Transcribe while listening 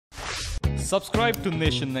Subscribe to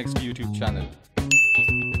Nation Next YouTube channel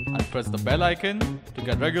and press the bell icon to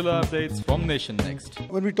get regular updates from Nation Next.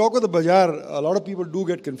 When we talk of the bazaar, a lot of people do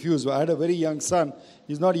get confused. I had a very young son.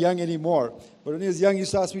 He's not young anymore. But when he was young, he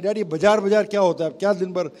used to ask me, Daddy, bazaar kya hota hai? Kya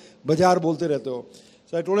din bhar bazaar bolte rehte ho?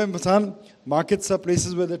 So I told him, son, markets are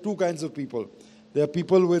places where there are two kinds of people. There are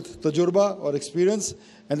people with tajurba or experience,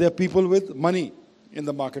 and there are people with money in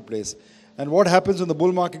the marketplace. And what happens when the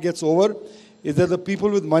bull market gets over is that the people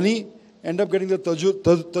with money end up getting the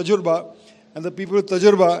tajurba, and the people with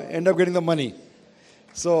tajurba end up getting the money.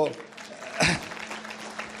 So,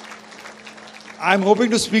 I'm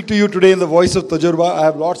hoping to speak to you today in the voice of tajurba. I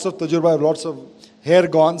have lots of tajurba, I have lots of hair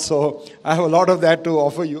gone, so I have a lot of that to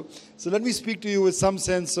offer you. So let me speak to you with some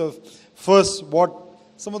sense of, first,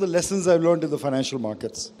 some of the lessons I've learned in the financial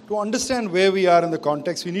markets. To understand where we are in the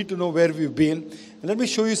context, we need to know where we've been. And let me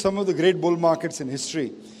show you some of the great bull markets in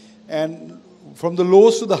history. And from the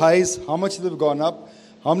lows to the highs, how much they've gone up,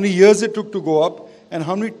 how many years it took to go up, and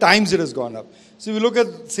how many times it has gone up. So if you look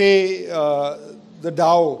at, say, the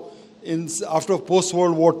Dow after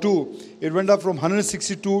post-World War II, it went up from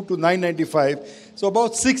 162 to 995. So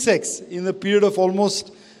about 6x in the period of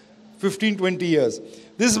almost 15, 20 years.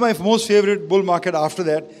 This is my most favorite bull market after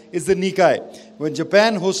that, is the Nikkei. When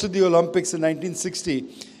Japan hosted the Olympics in 1960,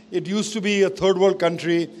 it used to be a third world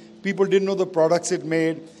country. People didn't know the products it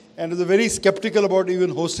made, and was very skeptical about even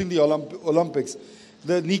hosting the Olympics.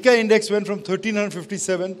 The Nikkei index went from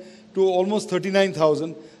 1357 to almost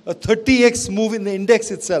 39,000, a 30x move in the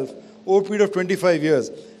index itself over a period of 25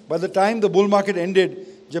 years. By the time the bull market ended,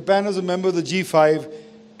 Japan was a member of the G5,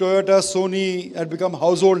 Toyota, Sony had become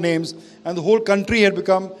household names, and the whole country had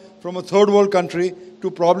become from a third world country to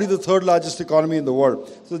probably the third largest economy in the world.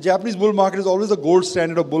 So the Japanese bull market is always the gold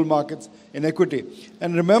standard of bull markets in equity.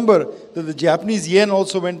 And remember that the Japanese yen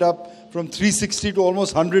also went up from 360 to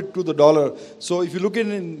almost 100 to the dollar. So if you look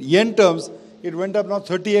in yen terms, it went up not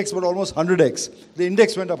 30x but almost 100x. The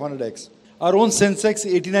index went up 100x. Our own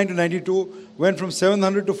Sensex, 89 to 92, went from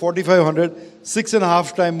 700 to 4,500,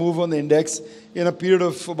 6.5 time move on the index in a period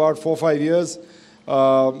of about 4 or 5 years.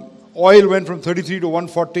 Oil went from 33 to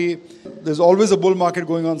 140. There's always a bull market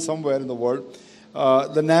going on somewhere in the world.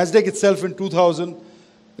 The Nasdaq itself in 2000,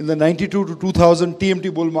 in the 92 to 2000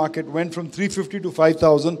 TMT bull market, went from 350 to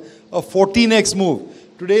 5,000, a 14x move.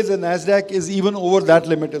 Today the Nasdaq is even over that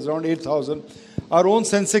limit, it's around 8,000. Our own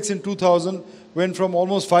Sensex in 2000 went from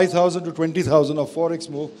almost 5,000 to 20,000, a 4x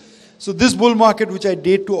move. So this bull market, which I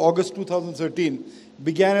date to August 2013,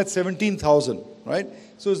 began at 17,000, right?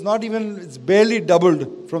 So it's barely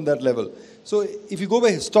doubled from that level. So if you go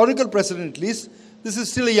by historical precedent at least, this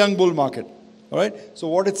is still a young bull market, all right? So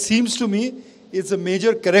what it seems to me, it's a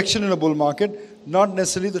major correction in a bull market, not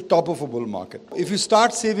necessarily the top of a bull market. If you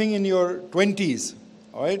start saving in your 20s,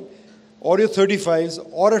 all right, or your 35s,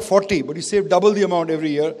 or at 40, but you save double the amount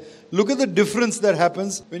every year, look at the difference that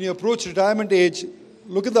happens when you approach retirement age.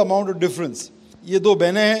 Look at the amount of difference. Ye do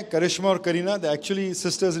behne hai, Karishma or Karina, they're actually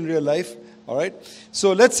sisters in real life. All right.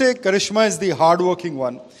 So let's say Karishma is the hardworking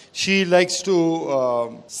one. She likes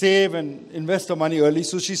to save and invest her money early.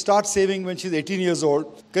 So she starts saving when she's 18 years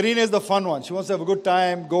old. Karina is the fun one. She wants to have a good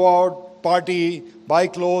time, go out, party, buy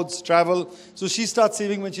clothes, travel. So she starts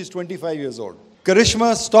saving when she's 25 years old.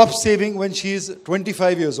 Karishma stops saving when she's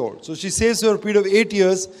 25 years old. So she saves for a period of 8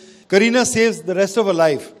 years. Karina saves the rest of her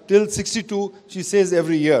life. Till 62, she saves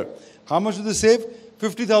every year. How much do they save?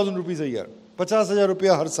 50,000 rupees a year. 50,000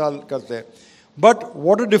 rupiya har saal karte hain. But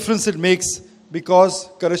what a difference it makes because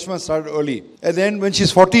Karishma started early. And then when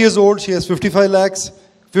she's 40 years old, she has 55 lakhs,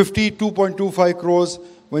 52.25 crores.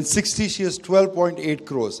 When 60, she has 12.8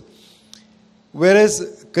 crores.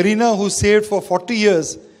 Whereas Karina, who saved for 40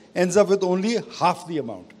 years, ends up with only half the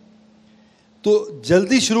amount. So,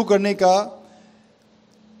 jaldi shuru karne ka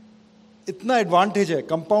itna advantage hai.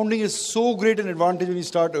 Compounding is so great an advantage when you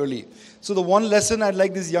start early. So the one lesson I'd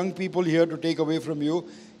like these young people here to take away from you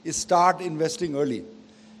is start investing early.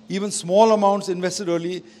 Even small amounts invested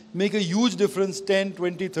early make a huge difference 10,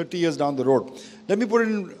 20, 30 years down the road. Let me put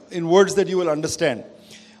it in words that you will understand.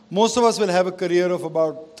 Most of us will have a career of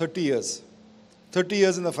about 30 years. 30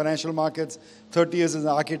 years in the financial markets, 30 years as an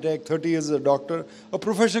architect, 30 years as a doctor. A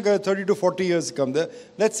professional career, 30 to 40 years come there.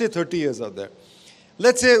 Let's say 30 years out there.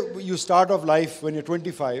 Let's say you start off life when you're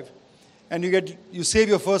 25 and you save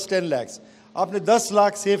your first 10 lakhs. आपने 10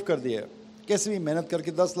 lakh save कर दिया. कैसे भी मेहनत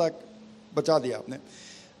करके 10 लाख बचा दिया आपने.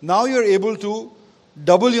 Now you're able to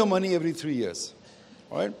double your money every 3 years.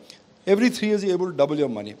 All right? Every 3 years you're able to double your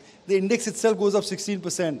money. The index itself goes up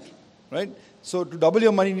 16%. Right? So to double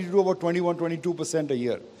your money, you need to do about 21, 22% a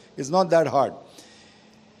year. It's not that hard.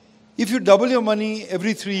 If you double your money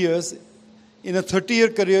every 3 years, in a 30-year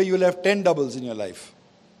career, you will have 10 doubles in your life.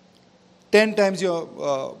 10 times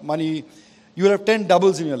your money, you will have 10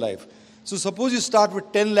 doubles in your life. So suppose you start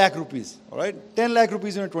with 10 lakh rupees, all right? 10 lakh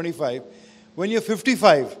rupees when you're 25. When you're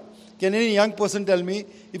 55, can any young person tell me,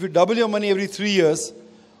 if you double your money every 3 years,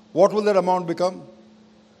 what will that amount become?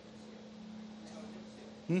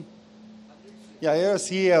 Yeah, you're a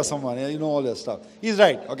CA or someone, yeah, you know all that stuff. He's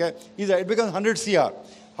right, okay? He's right, it becomes 100 CR.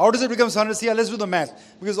 How does it become 100 CR? Let's do the math.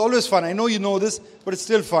 Because it's always fun. I know you know this, but it's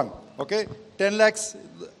still fun, okay? 10 lakhs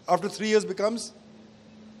after 3 years becomes,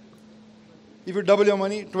 if you double your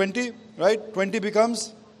money, 20, right? 20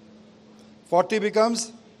 becomes, 40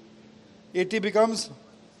 becomes, 80 becomes,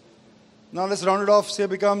 now let's round it off, say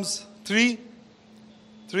becomes 3,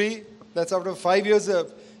 that's after 5 years,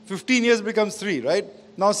 15 years becomes 3, right?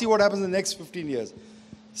 Now see what happens in the next 15 years.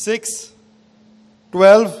 6,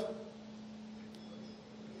 12,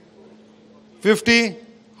 50,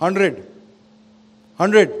 100.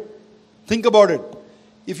 100. Think about it.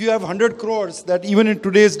 If you have 100 crores, that even in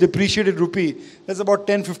today's depreciated rupee, that's about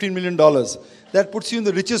 $10-15 million. That puts you in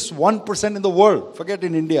the richest 1% in the world. Forget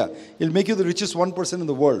in India. It'll make you the richest 1% in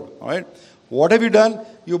the world. All right? What have you done?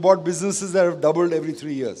 You bought businesses that have doubled every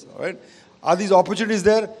 3 years. All right? Are these opportunities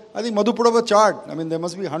there? I think Madhu put up a chart. I mean, there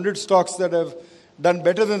must be 100 stocks that have done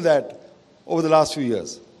better than that over the last few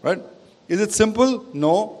years. Right? Is it simple?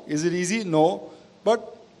 No. Is it easy? No.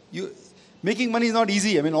 But making money is not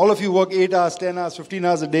easy. I mean, all of you work 8 hours, 10 hours, 15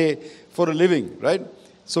 hours a day for a living, right?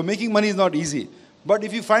 So making money is not easy. But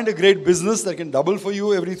if you find a great business that can double for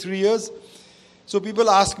you every 3 years, so people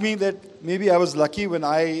ask me that maybe I was lucky when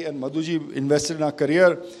I and Madhuji invested in our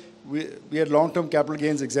career, we had long-term capital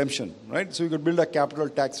gains exemption, right? So we could build our capital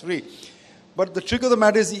tax-free. But the trick of the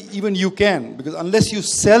matter is even you can, because unless you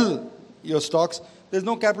sell your stocks, there's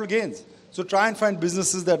no capital gains. So try and find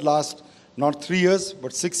businesses that last not 3 years,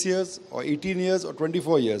 but 6 years, or 18 years, or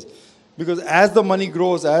 24 years. Because as the money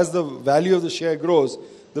grows, as the value of the share grows,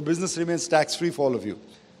 the business remains tax-free for all of you.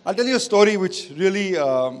 I'll tell you a story which really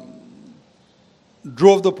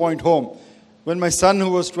drove the point home. When my son,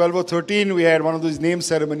 who was 12 or 13, we had one of those name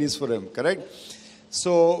ceremonies for him, correct?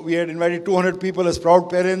 So we had invited 200 people as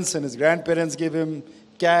proud parents, and his grandparents gave him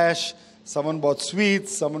cash. Someone bought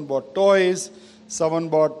sweets, someone bought toys, someone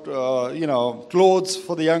bought, clothes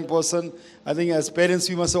for the young person. I think as parents,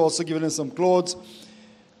 we must have also given him some clothes.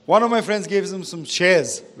 One of my friends gave him some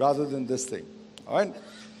shares rather than this thing, all right?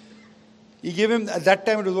 He gave him, at that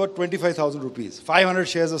time it was about 25,000 rupees. 500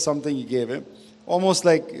 shares of something he gave him. Almost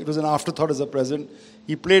like it was an afterthought as a present.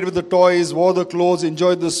 He played with the toys, wore the clothes,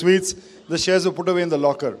 enjoyed the sweets. The shares were put away in the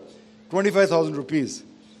locker. 25,000 rupees.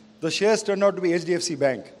 The shares turned out to be HDFC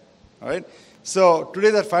Bank. All right? So today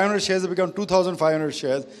that 500 shares have become 2,500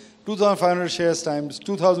 shares. 2,500 shares times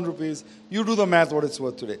 2,000 rupees. You do the math what it's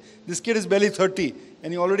worth today. This kid is barely 30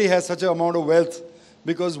 and he already has such an amount of wealth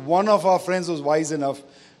because one of our friends was wise enough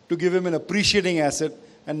to give him an appreciating asset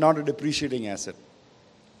and not a depreciating asset.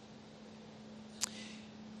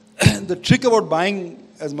 The trick about buying,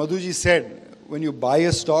 as Madhuji said, when you buy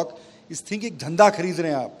a stock, is think ek dhanda khareed rahe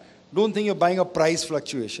hain aap. Don't think you're buying a price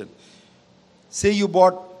fluctuation. Say you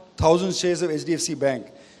bought 1,000 shares of HDFC Bank.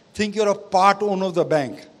 Think you're a part owner of the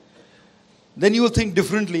bank. Then you will think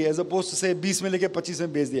differently as opposed to say 20 mein leke 25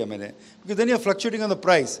 mein bech diya maine. Because then you're fluctuating on the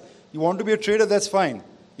price. You want to be a trader, that's fine.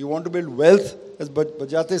 You want to build wealth, as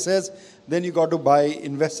Bajate says, then you got to buy,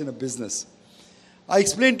 invest in a business. I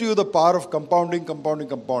explained to you the power of compounding.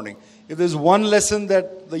 If there's one lesson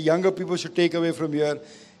that the younger people should take away from here,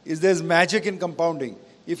 is there's magic in compounding.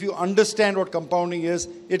 If you understand what compounding is,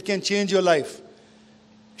 it can change your life.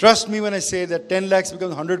 Trust me when I say that 10 lakhs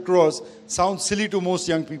becomes 100 crores sounds silly to most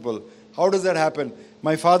young people. How does that happen?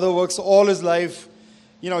 My father works all his life.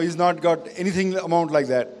 He's not got anything amount like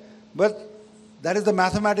that. But that is the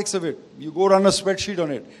mathematics of it. You go run a spreadsheet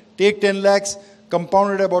on it. Take 10 lakhs,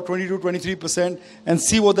 compound it about 22-23% and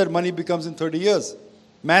see what that money becomes in 30 years.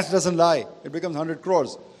 Math doesn't lie. It becomes 100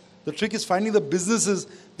 crores. The trick is finding the businesses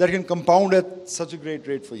that can compound at such a great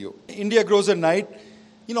rate for you. India grows at night.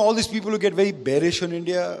 All these people who get very bearish on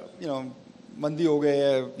India, mandi ho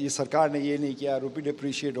gaya, ye sarkar ne ye nahi kiya, rupee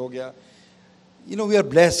depreciate ho gaya. We are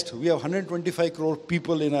blessed. We have 125 crore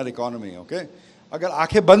people in our economy, okay? Agar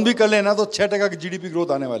aankhein band bhi kar lena to 6% ki GDP growth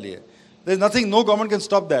aane wali hai. There's nothing, no government can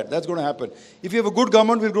stop that. That's going to happen. If you have a good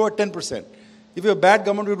government, we'll grow at 10%. If you have a bad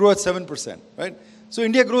government, we'll grow at 7%, right? So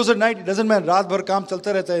India grows at night. It doesn't matter. Raat bhar kaam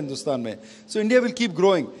chalta rehta hai Hindustan mein. So India will keep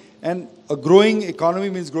growing. And a growing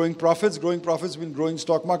economy means growing profits. Growing profits means growing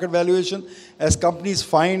stock market valuation. As companies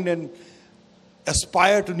find and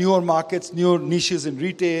aspire to newer markets, newer niches in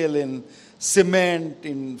retail, in cement,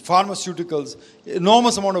 in pharmaceuticals.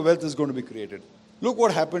 Enormous amount of wealth is going to be created. Look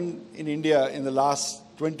what happened in India in the last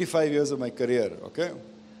 25 years of my career, okay?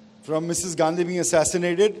 From Mrs. Gandhi being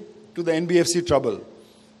assassinated to the NBFC trouble.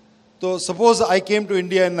 So suppose I came to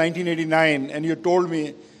India in 1989 and you told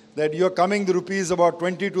me that you're coming, the rupee is about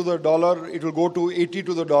 20 to the dollar, it will go to 80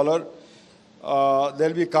 to the dollar.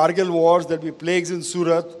 There'll be Kargil wars, there'll be plagues in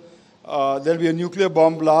Surat, there'll be a nuclear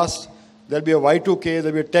bomb blast, there'll be a Y2K,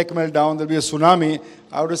 there'll be a tech meltdown, there'll be a tsunami.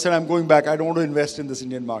 I would have said, I'm going back, I don't want to invest in this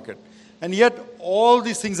Indian market. And yet, all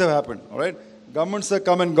these things have happened, all right? Governments have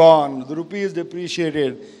come and gone, the rupee is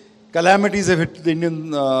depreciated, calamities have hit the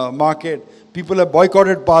Indian market, people have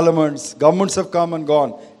boycotted parliaments, governments have come and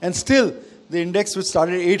gone. And still, the index which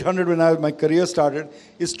started 800 when my career started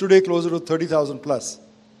is today closer to 30,000 plus,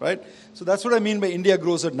 right? So that's what I mean by India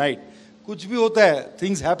grows at night. Kuch bhi hota hai,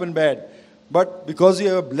 things happen bad. But because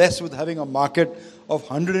you are blessed with having a market of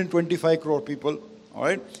 125 crore people, all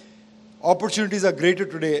right, opportunities are greater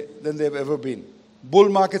today than they've ever been. Bull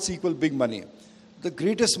markets equal big money. The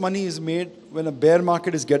greatest money is made when a bear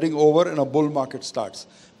market is getting over and a bull market starts.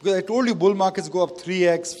 Because I told you bull markets go up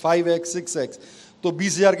 3x, 5x, 6x. So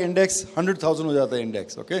 20,000 ka index, 100,000 ho jata hai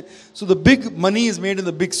index, okay? So the big money is made in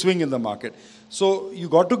the big swing in the market. So you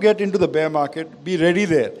got to get into the bear market, be ready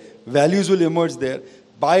there. Values will emerge there.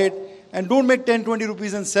 Buy it and don't make 10, 20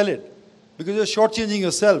 rupees and sell it. Because you're shortchanging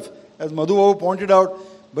yourself. As Madhu Babu pointed out,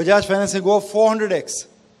 Bajaj Finance can go up 400x.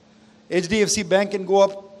 HDFC Bank can go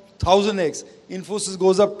up 1000x. Infosys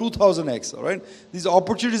goes up 2000x, all right? These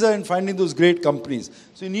opportunities are in finding those great companies.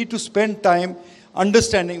 So you need to spend time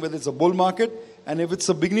understanding whether it's a bull market, and if it's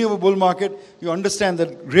the beginning of a bull market, you understand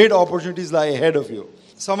that great opportunities lie ahead of you.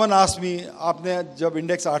 Someone asked me, आपने जब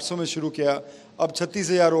index 800 में शुरू किया, अब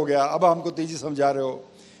 36,000 हो गया, अब हमको तेजी समझा रहे हो.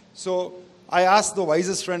 So I asked the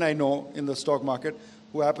wisest friend I know in the stock market,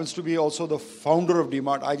 who happens to be also the founder of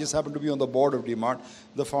DMart. I just happen to be on the board of DMart,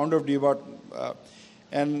 the founder of DMart.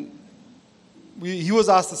 And he was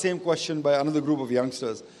asked the same question by another group of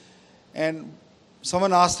youngsters. And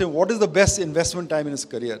someone asked him, what is the best investment time in his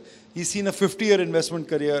career? He's seen a 50-year investment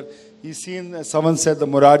career. He's seen, as someone said, the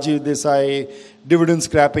Morarji Desai Dividend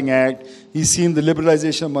Scrapping Act. He's seen the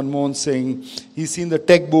liberalization of Manmohan Singh. He's seen the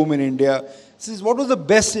tech boom in India. He says, what was the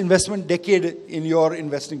best investment decade in your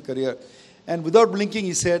investing career? And without blinking,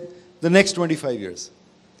 he said, the next 25 years.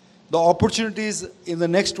 The opportunities in the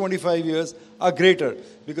next 25 years are greater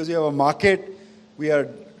because we have a market, we are a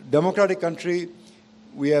democratic country,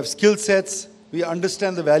 we have skill sets, we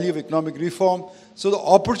understand the value of economic reform. So the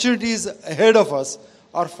opportunities ahead of us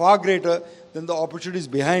are far greater than the opportunities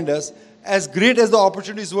behind us, as great as the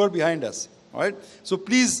opportunities were behind us. All right? So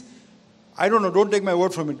please, I don't know, don't take my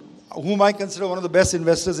word from it. Whom I consider one of the best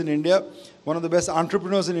investors in India, one of the best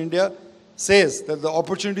entrepreneurs in India, says that the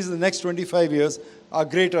opportunities in the next 25 years are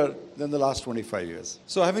greater than the last 25 years.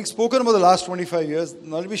 So having spoken about the last 25 years,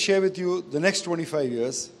 now let me share with you the next 25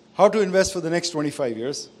 years, how to invest for the next 25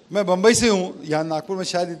 years. मैं बम्बई से हूँ, यहाँ नागपुर में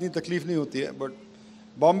शायद इतनी तकलीफ नहीं होती है, but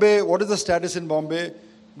Bombay, what is the status in Bombay?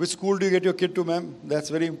 Which school do you get your kid to, ma'am? That's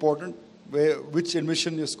very important. Which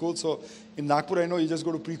admission your school? So in Nagpur, I know you just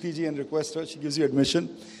go to Preeti ji and request her. She gives you admission.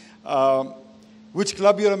 Which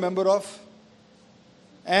club you're a member of?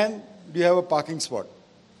 And do you have a parking spot?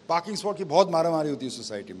 Parking spot की बहुत मारामारी होती है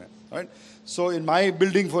society में, right? So in my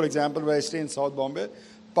building, for example, where I stay in South Bombay,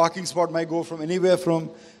 parking spot might go from anywhere from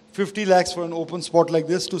 50 lakhs for an open spot like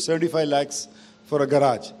this to 75 lakhs for a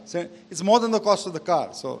garage. So it's more than the cost of the car.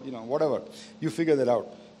 So, you know, whatever. You figure that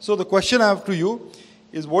out. So the question I have to you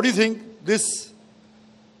is, what do you think this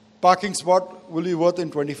parking spot will be worth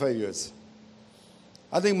in 25 years?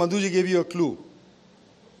 I think Madhuji gave you a clue.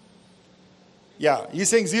 Yeah, he's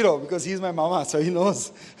saying zero because he's my mama, so he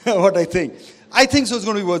knows what I think. I think so it's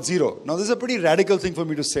going to be worth zero. Now, this is a pretty radical thing for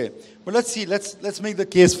me to say. But let's see, let's make the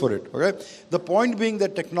case for it, okay? The point being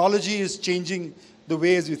that technology is changing the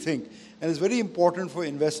way as we think. And it's very important for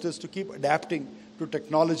investors to keep adapting to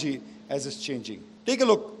technology as it's changing. Take a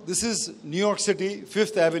look. This is New York City,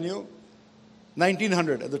 5th Avenue,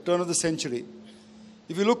 1900, at the turn of the century.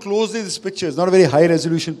 If you look closely, this picture is not a very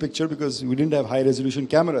high-resolution picture because we didn't have high-resolution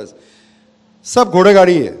cameras. Sab ghoda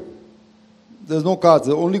gadi hai. There's no cars.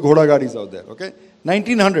 There are only ghoda gadis out there, okay?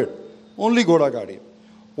 1900, only ghoda gadi.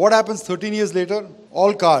 What happens 13 years later?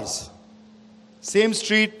 All cars. Same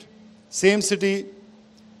street, same city,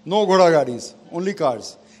 no ghoda gadis, only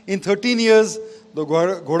cars. In 13 years, the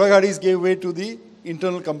ghoda gadis gave way to the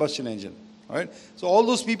internal combustion engine, all right? So all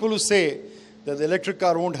those people who say that the electric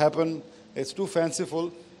car won't happen, it's too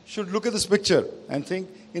fanciful, should look at this picture and think,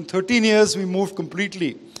 in 13 years, we moved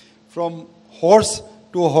completely from horse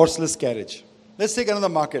to a horseless carriage. Let's take another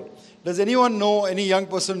market. Does anyone know, any young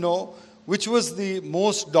person know, which was the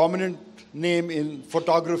most dominant name in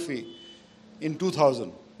photography in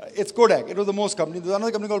 2000? It's Kodak. It was the most company. There's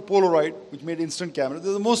another company called Polaroid, which made instant cameras.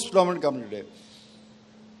 They're the most dominant company today.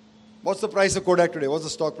 What's the price of Kodak today? What's the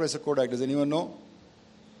stock price of Kodak? Does anyone know?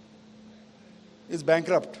 It's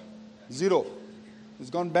bankrupt. Zero. It's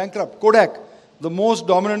gone bankrupt. Kodak, the most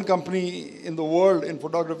dominant company in the world in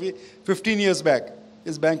photography, 15 years back,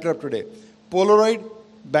 is bankrupt today. Polaroid,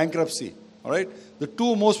 bankruptcy. All right? The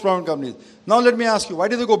two most prominent companies. Now let me ask you, why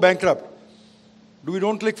did they go bankrupt? Do we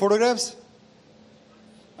don't click photographs?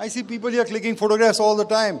 I see people here clicking photographs all the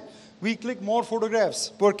time. We click more photographs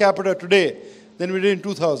per capita today than we did in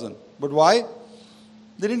 2000. But why?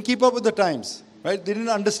 They didn't keep up with the times. Right? They didn't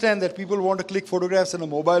understand that people want to click photographs on a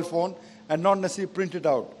mobile phone and not necessarily print it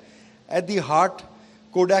out. At the heart,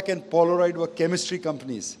 Kodak and Polaroid were chemistry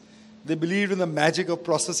companies. They believed in the magic of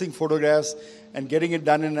processing photographs and getting it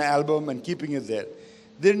done in an album and keeping it there.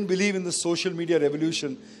 They didn't believe in the social media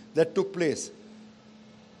revolution that took place.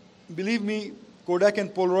 Believe me, Kodak and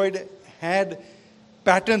Polaroid had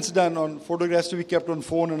patents done on photographs to be kept on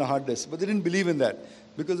phone and a hard disk, but they didn't believe in that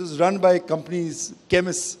because it was run by companies,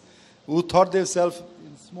 chemists, who thought themselves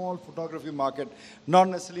in small photography market, not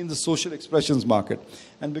necessarily in the social expressions market.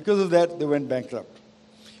 And because of that, they went bankrupt.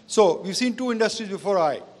 So we've seen two industries before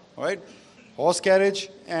all right? Horse carriage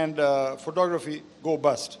and photography go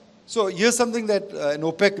bust. So here's something that an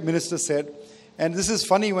OPEC minister said, and this is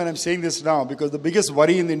funny when I'm saying this now because the biggest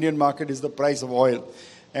worry in the Indian market is the price of oil.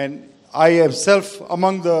 And I am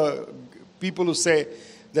among the people who say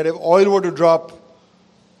that if oil were to drop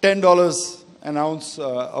 $10 an ounce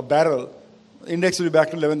a barrel, index will be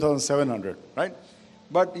back to 11,700, right?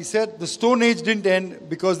 But he said the Stone Age didn't end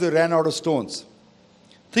because they ran out of stones.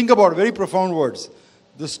 Think about it, very profound words.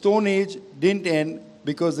 The Stone Age didn't end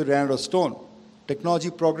because they ran out of stone.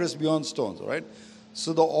 Technology progressed beyond stones, all right?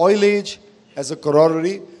 So the oil age, as a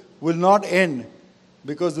corollary, will not end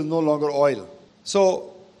because there's no longer oil.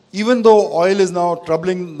 So even though oil is now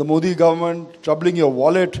troubling the Modi government, troubling your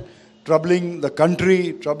wallet, troubling the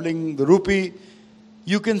country, troubling the rupee,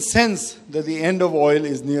 you can sense that the end of oil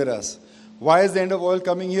is near us. Why is the end of oil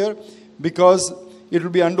coming here? Because it will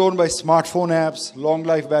be undone by smartphone apps, long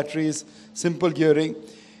life batteries, simple gearing.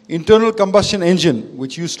 Internal combustion engine,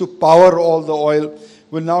 which used to power all the oil,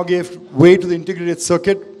 will now give way to the integrated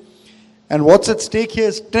circuit. And what's at stake here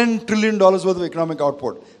is $10 trillion worth of economic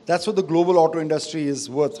output. That's what the global auto industry is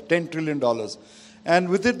worth, $10 trillion. And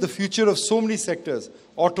with it, the future of so many sectors,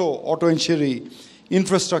 auto ancillary,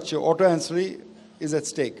 infrastructure, auto ancillary, is at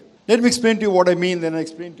stake. Let me explain to you what I mean, then I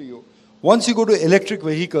explain to you. Once you go to electric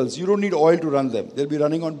vehicles, you don't need oil to run them. They'll be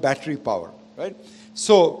running on battery power, right?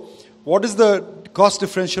 So what is the cost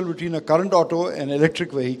differential between a current auto and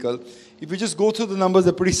electric vehicle? If you just go through the numbers,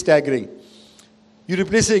 they're pretty staggering. You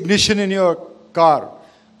replace the ignition in your car,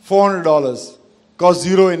 $400, cost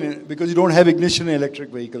zero in it because you don't have ignition in an electric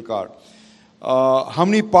vehicle car. How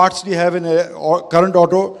many parts do you have in a current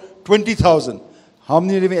auto? 20,000. How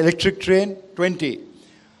many in an electric train? 20.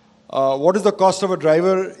 What is the cost of a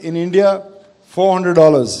driver in India?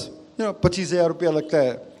 $400. You know, 25,000 rupiah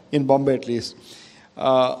lagta hai, in Bombay at least.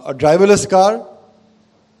 A driverless car?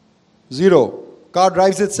 Zero. Car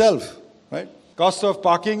drives itself, right? Cost of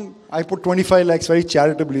parking, I put 25 lakhs very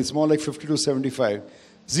charitably. It's more like 50 to 75.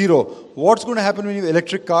 Zero. What's going to happen when you have an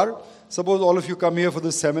electric car? Suppose all of you come here for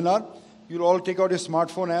this seminar. You'll all take out your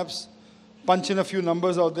smartphone apps, punch in a few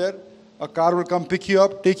numbers out there. A car will come pick you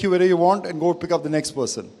up, take you wherever you want, and go pick up the next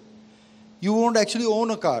person. You won't actually own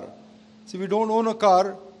a car. So if you don't own a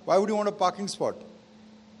car, why would you want a parking spot?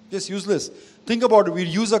 Just useless. Think about it. We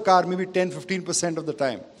use a car maybe 10-15% of the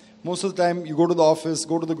time. Most of the time, you go to the office,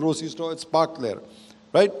 go to the grocery store, it's parked there,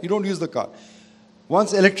 right? You don't use the car.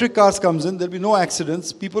 Once electric cars comes in, there'll be no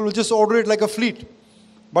accidents. People will just order it like a fleet.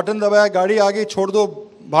 Button dabaya, gaadi aage, chhod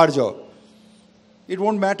do, bahar jao. It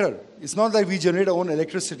won't matter. It's not like we generate our own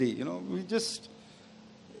electricity. You know, we just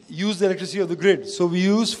use the electricity of the grid. So we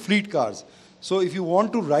use fleet cars. So if you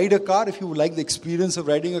want to ride a car, if you like the experience of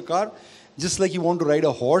riding a car, just like you want to ride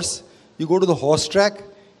a horse, you go to the horse track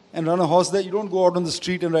and run a horse there. You don't go out on the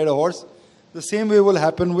street and ride a horse. The same way will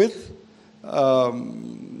happen with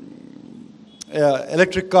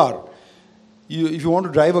electric car. If you want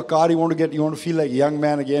to drive a car, you want to feel like a young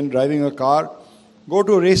man again driving a car, go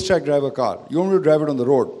to a racetrack, drive a car. You don't want to drive it on the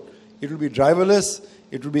road. It will be driverless,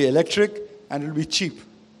 it will be electric, and it will be cheap.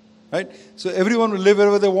 Right? So everyone will live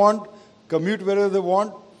wherever they want, commute wherever they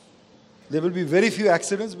want. There will be very few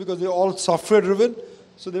accidents because they're all software driven.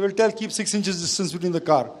 So they will tell, keep 6 inches distance between the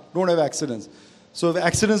car. Don't have accidents. So if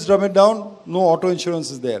accidents dumb it down, no auto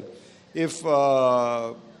insurance is there. If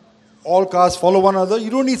all cars follow one another. You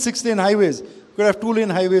don't need 6-lane highways. You could have 2-lane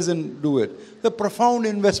highways and do it. The profound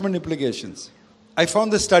investment implications. I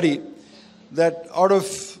found this study that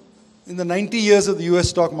in the 90 years of the US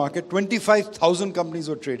stock market, 25,000 companies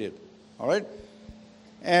were traded. All right?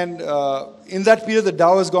 And in that period, the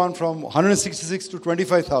Dow has gone from 166 to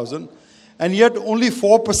 25,000. And yet only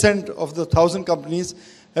 4% of the 1,000 companies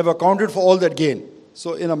have accounted for all that gain.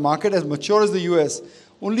 So in a market as mature as the US,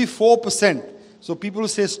 only 4%. So people who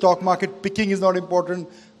say stock market picking is not important,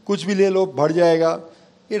 kuch bhi le lo, bhad jayega.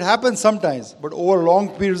 It happens sometimes, but over long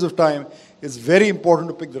periods of time, it's very important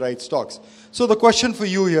to pick the right stocks. So the question for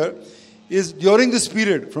you here is, during this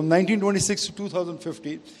period, from 1926 to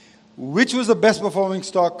 2050, which was the best performing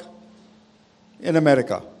stock in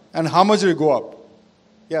America? And how much did it go up?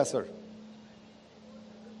 Yeah, sir.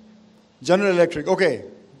 General Electric. Okay.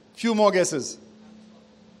 Few more guesses.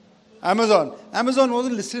 Amazon. Amazon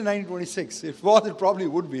wasn't listed in 1926. If it was, it probably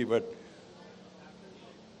would be, but...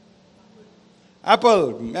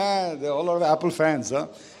 Apple. There are a lot of Apple fans. Huh?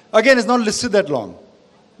 Again, it's not listed that long.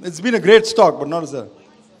 It's been a great stock, but not as a...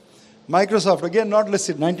 Microsoft. Again, not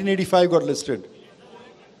listed. 1985 got listed.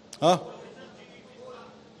 Huh?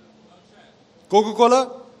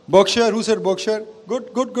 Coca-Cola? Berkshire. Who said Berkshire?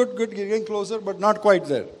 Good. Getting closer, but not quite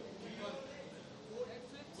there.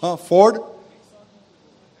 Huh? Ford?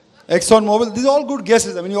 ExxonMobil? These are all good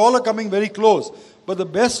guesses. I mean, you all are coming very close. But the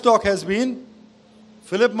best stock has been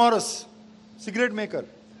Philip Morris, cigarette maker.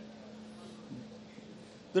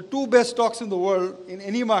 The two best stocks in the world, in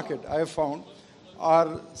any market I have found,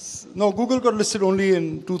 are... No, Google got listed only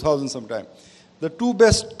in 2000 sometime. The two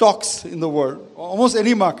best stocks in the world, almost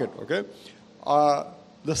any market, okay, are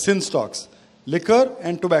the sin stocks, liquor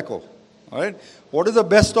and tobacco. All right. What is the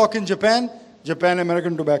best stock in Japan? Japan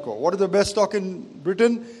American Tobacco. What is the best stock in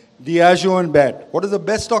Britain? Diageo and BAT. What is the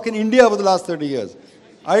best stock in India over the last 30 years?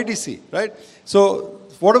 ITC, right? So,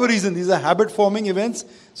 for whatever reason, these are habit-forming events.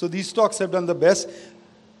 So, these stocks have done the best.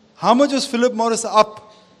 How much was Philip Morris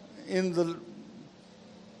up in the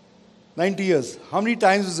 90 years? How many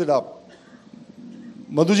times was it up?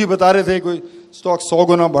 Madhu ji बता रहे थे कोई stock 100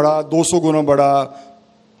 गुना बढ़ा, 200 गुना बढ़ा,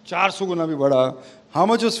 400 गुना भी बढ़ा. How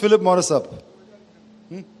much was Philip Morris up?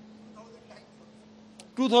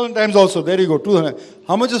 2,000 times also. There you go. 200.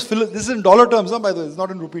 How much was Philip? This is in dollar terms, huh, by the way. It's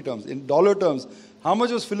not in rupee terms. In dollar terms, how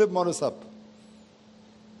much was Philip Morris up?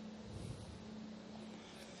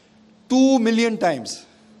 2 million times.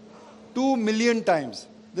 2 million times.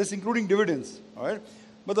 This including dividends. All right.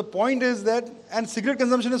 But the point is that, and cigarette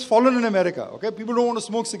consumption has fallen in America. Okay. People don't want to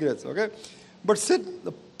smoke cigarettes. Okay. But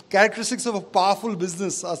the characteristics of a powerful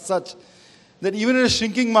business are such that even in a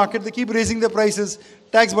shrinking market, they keep raising their prices.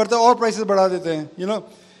 Tax बढ़ता है और prices बढ़ा देते हैं. You know,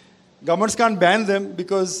 governments can't ban them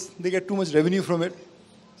because they get too much revenue from it.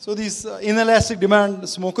 So these inelastic demand,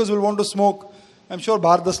 smokers will want to smoke. I'm sure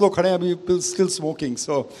बाहर 10 लोग खड़े हैं अभी still smoking.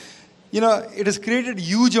 So, you know, it has created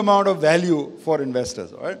huge amount of value for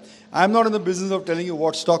investors. All right? I'm not in the business of telling you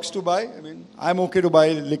what stocks to buy. I mean, I'm okay to buy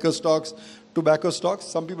liquor stocks, tobacco stocks.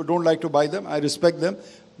 Some people don't like to buy them. I respect them.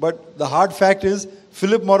 But the hard fact is,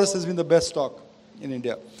 Philip Morris has been the best stock in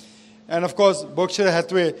India. And of course, Berkshire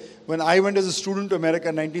Hathaway, when I went as a student to America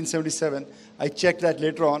in 1977, I checked that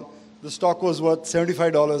later on, the stock was worth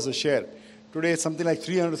 $75 a share. Today it's something like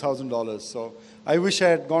 $300,000. So I wish I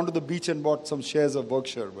had gone to the beach and bought some shares of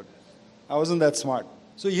Berkshire, but I wasn't that smart.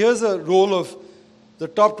 So here's a roll of the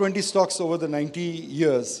top 20 stocks over the 90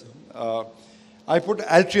 years. I put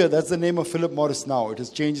Altria, that's the name of Philip Morris now. It has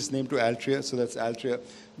changed its name to Altria, so that's Altria.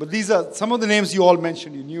 But these are some of the names you all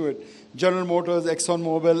mentioned, you knew it. General Motors,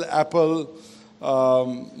 ExxonMobil, Apple,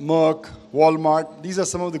 Merck, Walmart. These are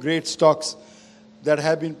some of the great stocks that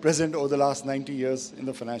have been present over the last 90 years in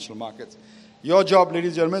the financial markets. Your job, ladies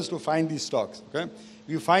and gentlemen, is to find these stocks. Okay? If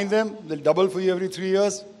you find them, they'll double for you every 3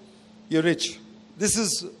 years. You're rich. This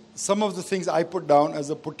is some of the things I put down as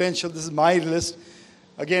a potential. This is my list.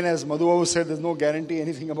 Again, as Madhu Babu said, there's no guarantee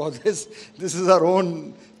anything about this. This is our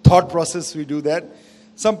own thought process. We do that.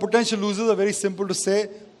 Some potential losers are very simple to say.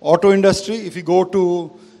 Auto industry, if you go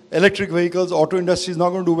to electric vehicles, auto industry is not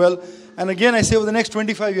going to do well. And again, I say over the next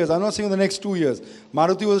 25 years. I'm not saying over the next 2 years.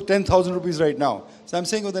 Maruti was 10,000 rupees right now. So I'm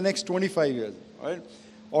saying over the next 25 years. All right?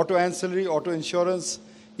 Auto ancillary, auto insurance.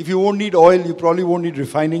 If you won't need oil, you probably won't need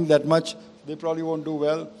refining that much. They probably won't do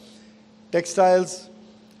well. Textiles.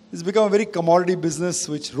 It's become a very commodity business,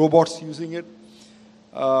 which robots using it.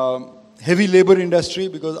 Heavy labor industry,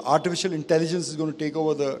 because artificial intelligence is going to take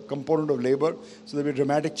over the component of labor. So there'll be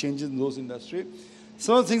dramatic changes in those industries.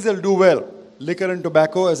 Some of the things that will do well. Liquor and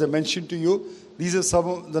tobacco, as I mentioned to you. These are some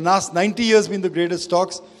of the last 90 years been the greatest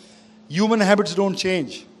stocks. Human habits don't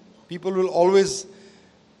change. People will always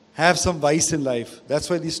have some vice in life. That's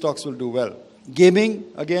why these stocks will do well. Gaming,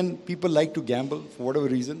 again, people like to gamble for whatever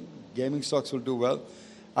reason. Gaming stocks will do well.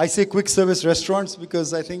 I say quick service restaurants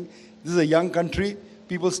because I think this is a young country.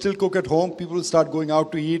 People still cook at home. People will start going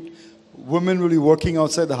out to eat. Women will be working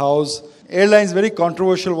outside the house. Airlines, very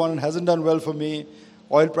controversial one. It hasn't done well for me.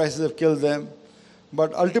 Oil prices have killed them.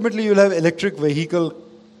 But ultimately, you'll have electric vehicle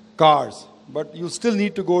cars. But you still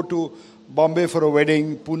need to go to Bombay for a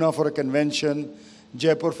wedding, Pune for a convention,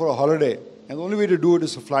 Jaipur for a holiday. And the only way to do it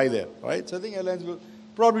is to fly there, right? So I think airlines will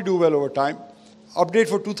probably do well over time. Update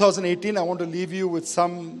for 2018, I want to leave you with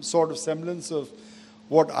some sort of semblance of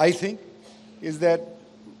what I think is that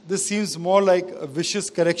this seems more like a vicious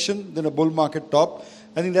correction than a bull market top.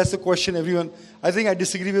 I think that's the question everyone, I think I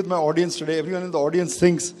disagree with my audience today. Everyone in the audience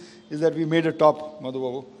thinks is that we made a top,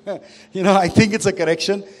 Madhu Babu. I think it's a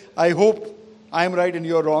correction. I hope I'm right and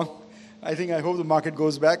you're wrong. I hope the market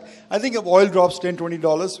goes back. I think if oil drops $10,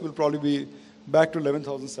 $20, we'll probably be back to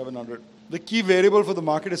 11,700. The key variable for the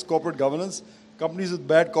market is corporate governance. Companies with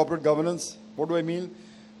bad corporate governance, what do I mean?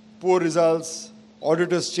 Poor results,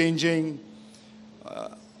 auditors changing,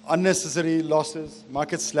 unnecessary losses,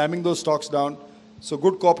 markets slamming those stocks down. So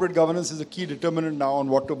good corporate governance is a key determinant now on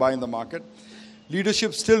what to buy in the market.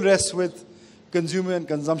 Leadership still rests with consumer and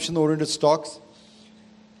consumption-oriented stocks.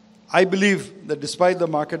 I believe that despite the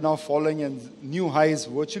market now falling and new highs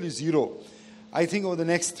virtually zero, I think over the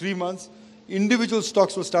next 3 months, individual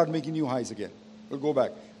stocks will start making new highs again. We'll go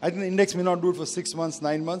back. I think the index may not do it for 6 months,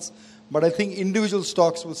 9 months, but I think individual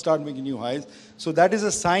stocks will start making new highs. So that is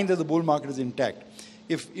a sign that the bull market is intact.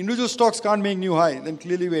 If individual stocks can't make new high, then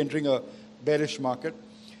clearly we're entering a bearish market.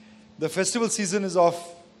 The festival season is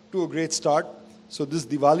off to a great start. So this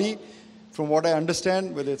Diwali, from what I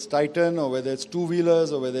understand, whether it's Titan or whether it's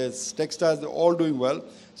two-wheelers or whether it's textiles, they're all doing well.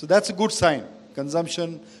 So that's a good sign.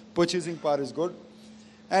 Consumption, purchasing power is good.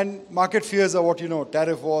 And market fears are what you know,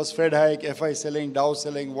 tariff wars, Fed hike, FI selling, Dow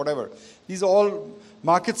selling, whatever. These are all,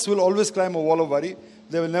 markets will always climb a wall of worry.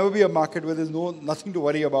 There will never be a market where there's nothing to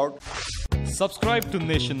worry about. Subscribe to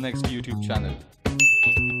Nation Next YouTube channel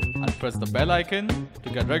and press the bell icon to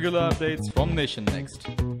get regular updates from Nation Next.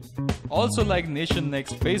 Also like Nation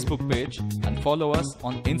Next Facebook page and follow us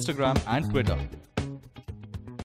on Instagram and Twitter.